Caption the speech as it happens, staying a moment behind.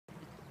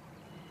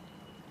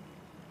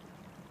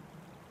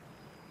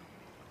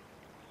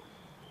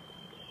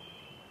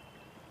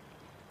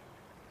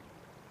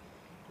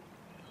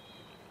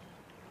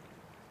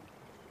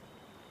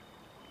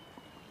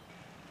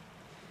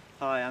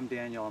Hi, I'm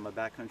Daniel. I'm a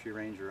Backcountry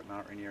Ranger at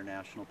Mount Rainier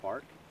National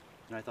Park,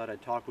 and I thought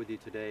I'd talk with you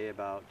today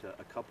about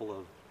a couple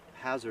of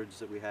hazards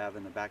that we have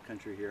in the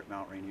backcountry here at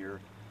Mount Rainier,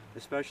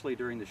 especially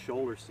during the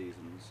shoulder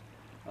seasons.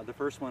 The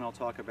first one I'll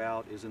talk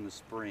about is in the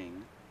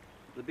spring.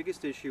 The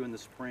biggest issue in the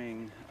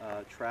spring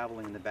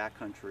traveling in the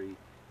backcountry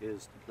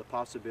is the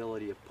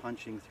possibility of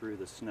punching through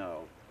the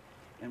snow.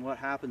 And what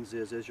happens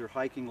is, as you're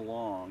hiking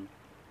along,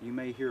 you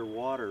may hear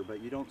water,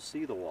 but you don't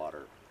see the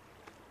water.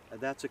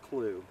 That's a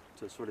clue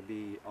to sort of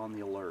be on the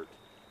alert.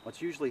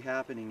 What's usually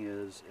happening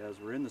is, as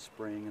we're in the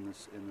spring and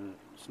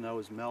the snow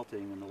is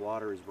melting and the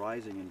water is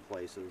rising in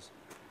places,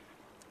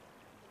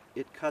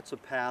 it cuts a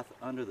path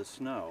under the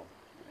snow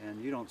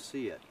and you don't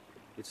see it.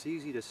 It's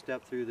easy to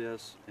step through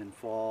this and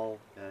fall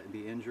and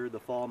be injured. The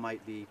fall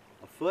might be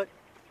a foot,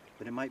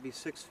 but it might be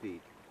 6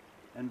 feet.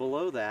 And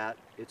below that,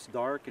 it's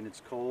dark and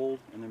it's cold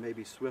and there may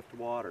be swift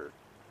water.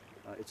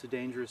 It's a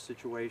dangerous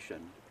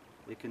situation.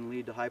 It can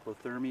lead to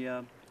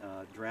hypothermia,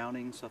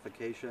 drowning,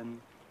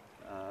 suffocation,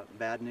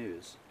 bad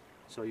news.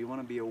 So you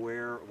want to be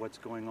aware of what's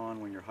going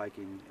on when you're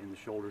hiking in the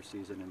shoulder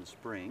season in the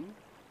spring,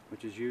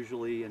 which is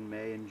usually in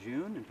May and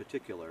June in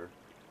particular.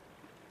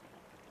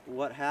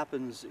 What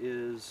happens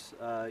is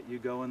you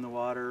go in the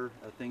water,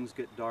 things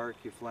get dark,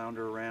 you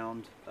flounder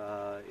around,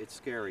 it's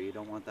scary, you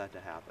don't want that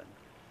to happen.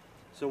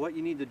 So what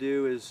you need to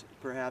do is,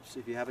 perhaps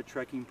if you have a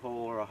trekking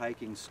pole or a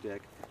hiking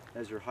stick,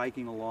 as you're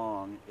hiking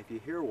along, if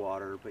you hear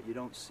water but you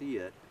don't see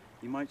it,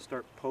 you might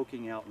start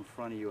poking out in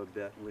front of you a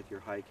bit with your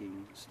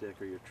hiking stick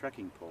or your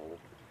trekking pole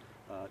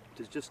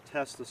to just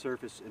test the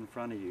surface in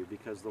front of you,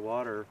 because the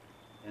water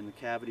and the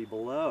cavity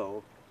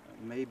below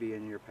may be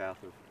in your path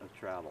of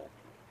travel.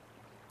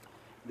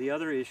 The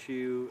other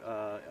issue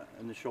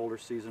in the shoulder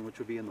season, which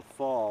would be in the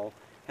fall,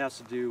 has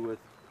to do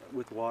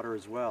with water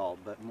as well,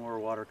 but more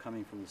water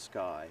coming from the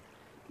sky.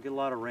 We get a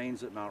lot of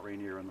rains at Mount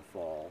Rainier in the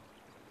fall.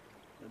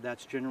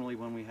 That's generally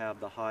when we have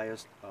the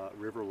highest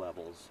river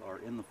levels, are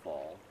in the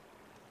fall,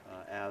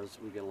 as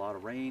we get a lot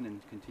of rain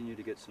and continue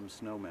to get some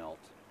snow melt.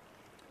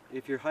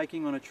 If you're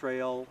hiking on a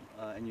trail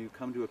and you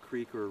come to a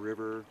creek or a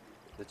river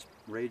that's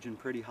raging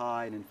pretty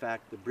high, and in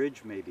fact the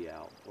bridge may be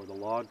out or the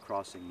log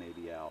crossing may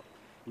be out,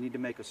 you need to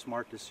make a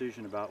smart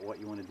decision about what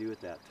you want to do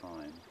at that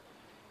time.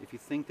 If you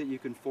think that you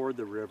can ford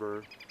the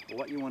river,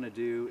 what you want to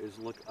do is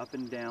look up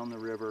and down the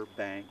river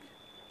bank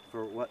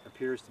for what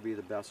appears to be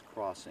the best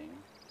crossing,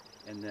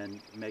 and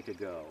then make a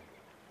go.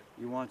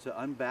 You want to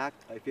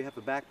if you have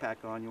a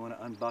backpack on, you want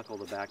to unbuckle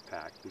the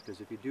backpack,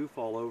 because if you do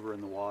fall over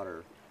in the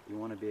water, you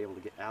want to be able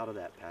to get out of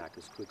that pack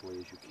as quickly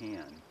as you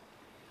can.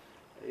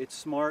 It's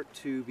smart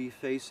to be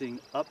facing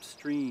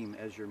upstream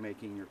as you're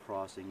making your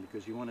crossing,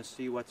 because you want to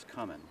see what's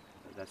coming.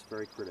 That's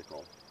very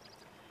critical.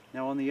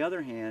 Now on the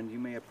other hand, you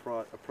may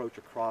approach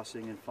a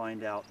crossing and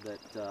find out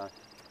that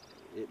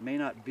it may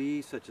not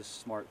be such a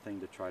smart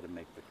thing to try to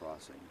make the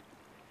crossing.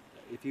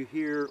 If you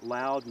hear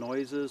loud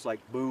noises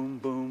like boom,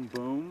 boom,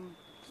 boom,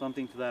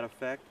 something to that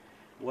effect,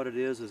 what it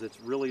is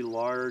it's really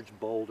large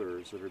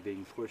boulders that are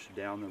being pushed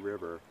down the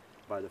river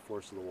by the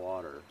force of the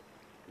water.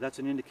 That's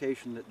an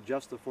indication that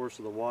just the force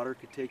of the water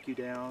could take you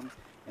down,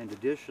 and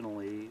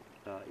additionally,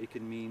 it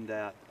can mean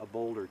that a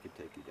boulder could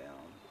take you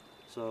down.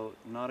 So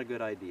not a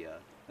good idea.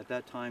 At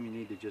that time, you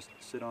need to just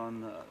sit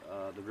on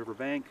the river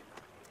bank,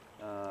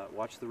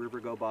 watch the river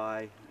go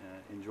by,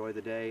 enjoy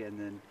the day, and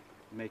then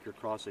make your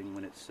crossing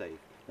when it's safe.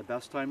 The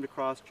best time to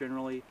cross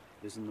generally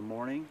is in the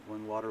morning,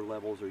 when water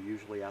levels are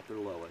usually at their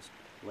lowest.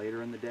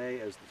 Later in the day,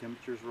 as the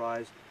temperatures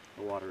rise,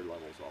 the water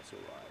levels also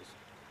rise.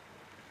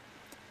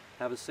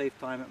 Have a safe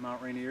time at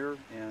Mount Rainier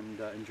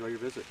and enjoy your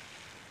visit.